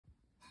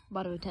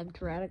About to attempt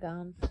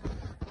radagon.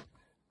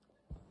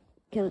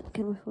 Can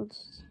my phone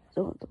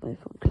still that my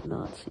phone could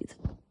not see the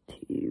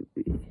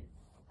TV?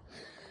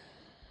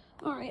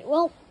 Alright,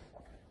 well,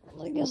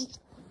 I guess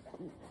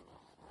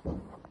I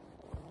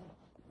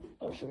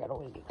figured out a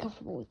way to get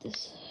comfortable with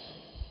this.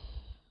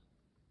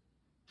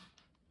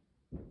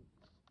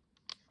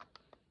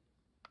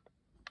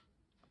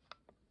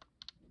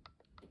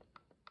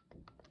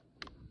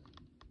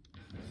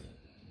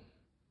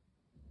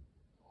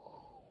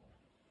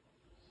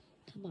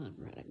 Come on,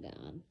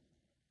 radagon.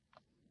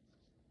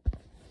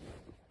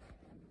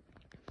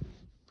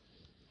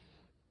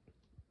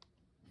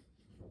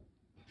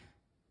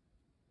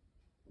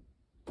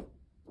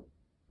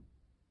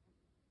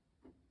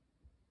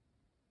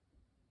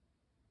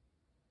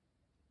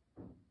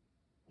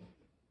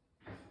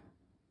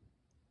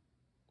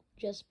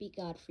 Just be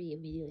Godfrey,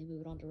 immediately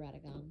move it on to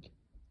radagon.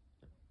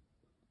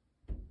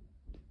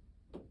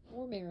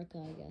 Or America,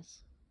 I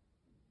guess.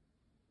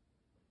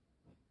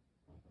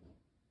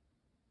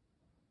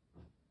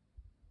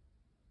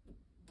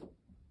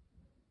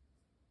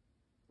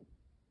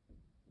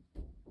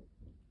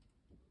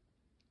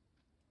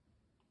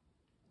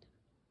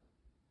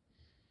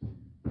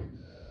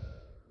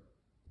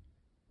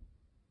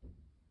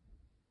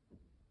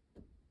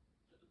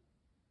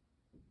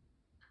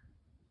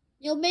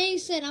 Yo,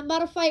 Mason, I'm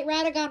about to fight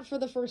radagon for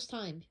the first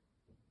time.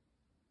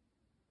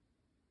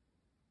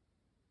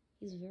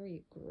 He's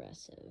very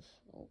aggressive.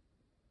 Oh.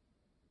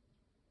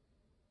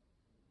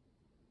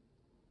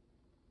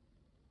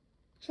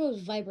 So it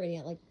was vibrating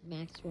at like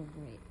maximum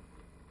rate.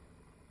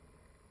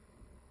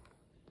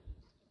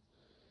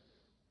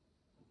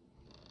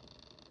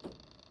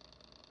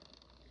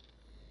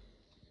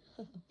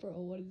 Bro,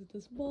 what is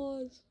this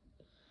boss?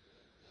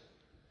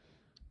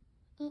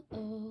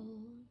 Uh-oh.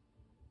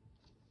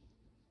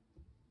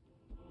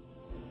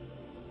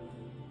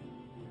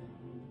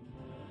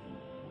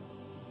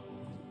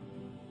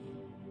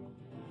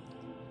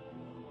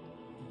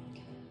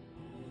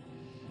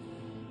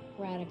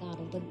 Radagon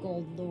of the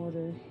Golden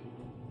Order.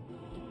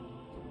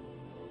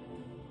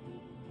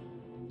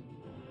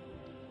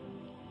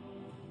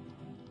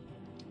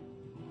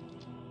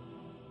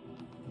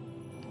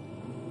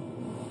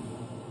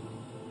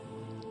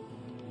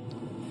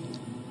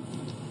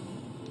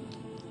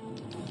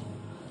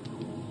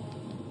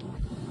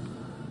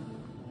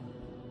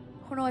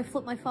 Oh no, I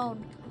flipped my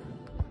phone.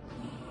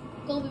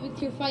 Go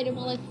mimic your fighter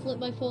while I flip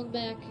my phone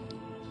back.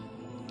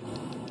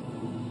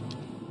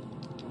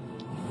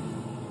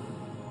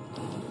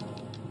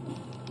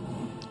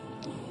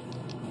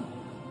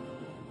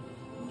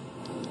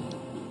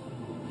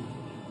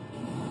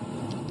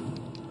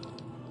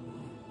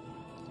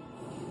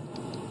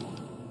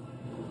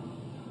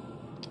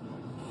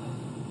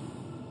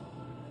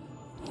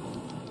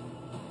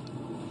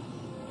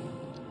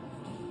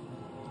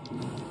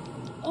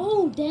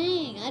 Oh,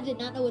 dang! I did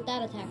not know what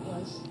that attack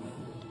was.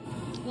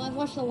 Well, I've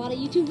watched a lot of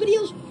YouTube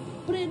videos,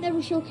 but it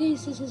never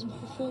showcases his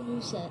full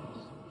moveset.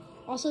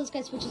 Also, this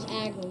guy switches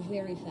aggro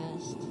very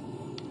fast.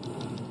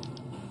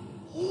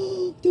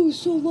 That was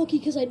so lucky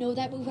because I know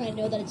that move and I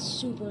know that it's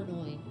super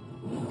annoying.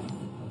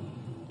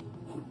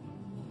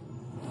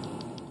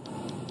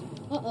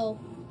 Uh-oh.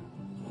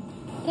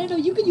 I didn't know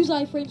you could use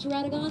iframes for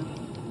radagon.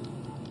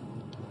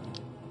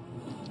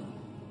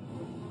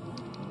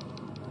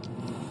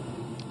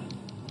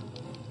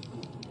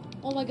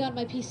 Oh my god,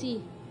 my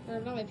PC.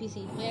 Or not my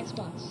PC, my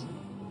Xbox.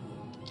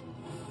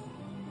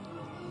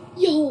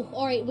 Yo!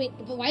 Alright, wait,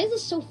 but why is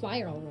this so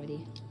fire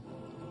already?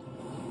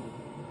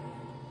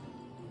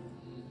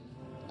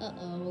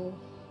 Uh-oh.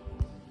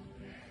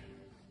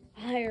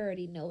 I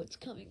already know what's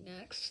coming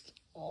next.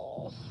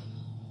 Oh.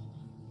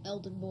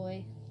 Elden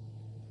Boy.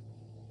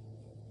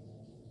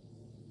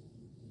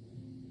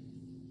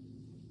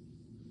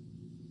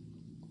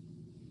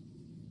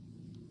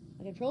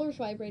 The controller's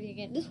vibrating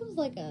again. This one's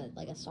like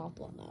a soft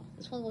one though.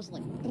 This one wasn't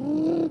like.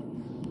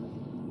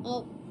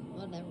 Oh,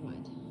 never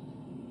mind.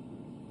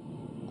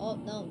 Oh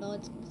no,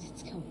 it's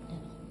coming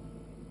down.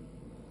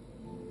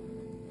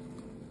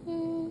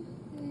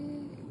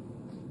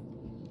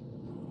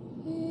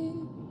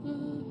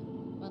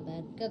 My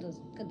bad. Got the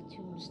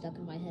tune stuck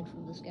in my head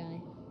from this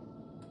guy.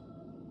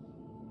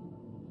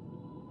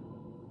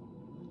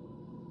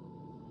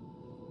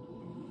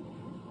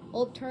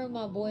 Oh, turn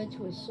my boy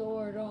into a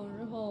sword. Oh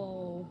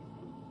no.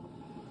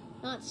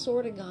 Not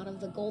Swordagon of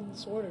the Golden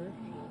Sworder.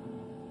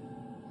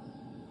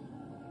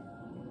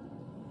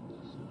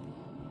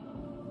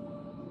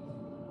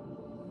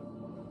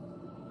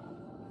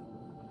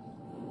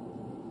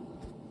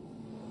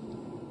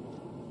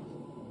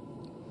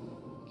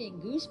 Getting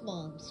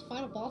goosebumps.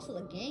 Final boss of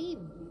the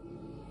game.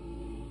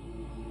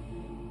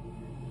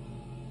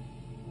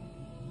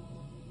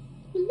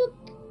 Look,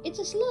 it's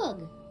a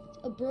slug.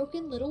 A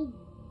broken little.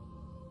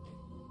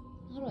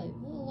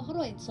 How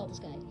do I insult this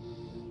guy?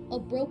 A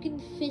broken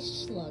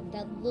fish slug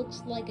that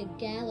looks like a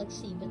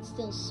galaxy but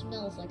still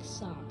smells like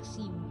socks,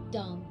 you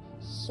dumb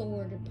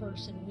sword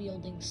person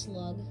wielding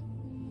slug.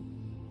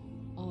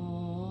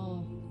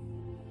 Aww.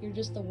 You're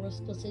just the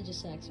worst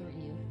plagiarists, aren't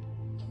you?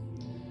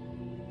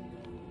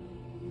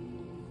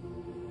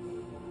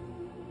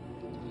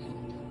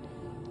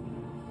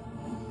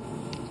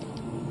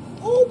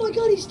 my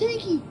god, he's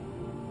tanky!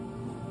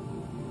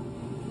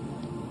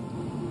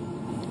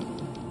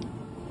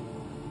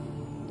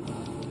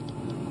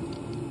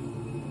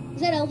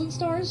 Is that Elden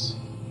Stars?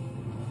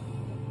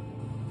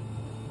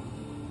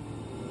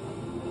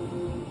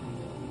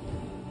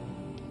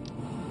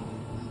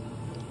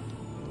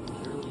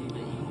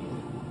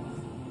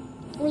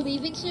 We're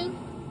leaving soon?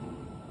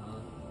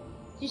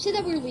 You said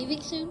that we were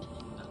leaving soon? No,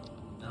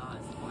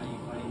 it's why you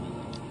fighting me?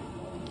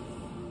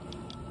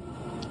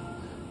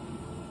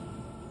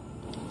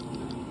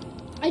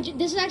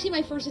 This is actually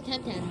my first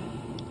attempt at it.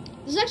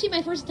 This is actually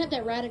my first attempt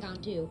at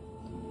Radagon, too.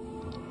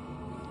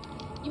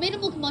 You made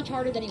him look much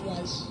harder than he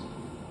was.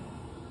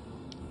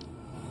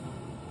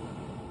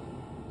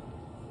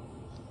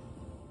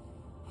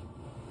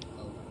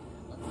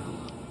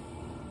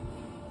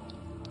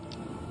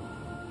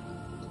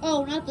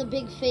 Oh, not the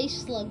big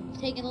face slug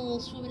taking a little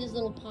swim in his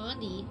little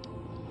pondy.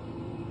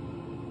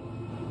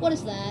 What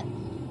is that?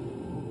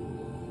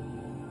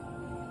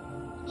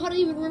 I don't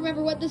even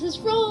remember what this is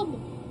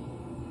from.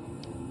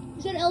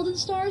 Is that Elden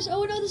Stars?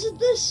 Oh no, this is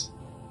this.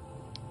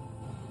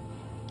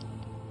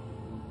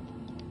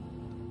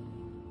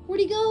 Where'd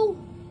he go?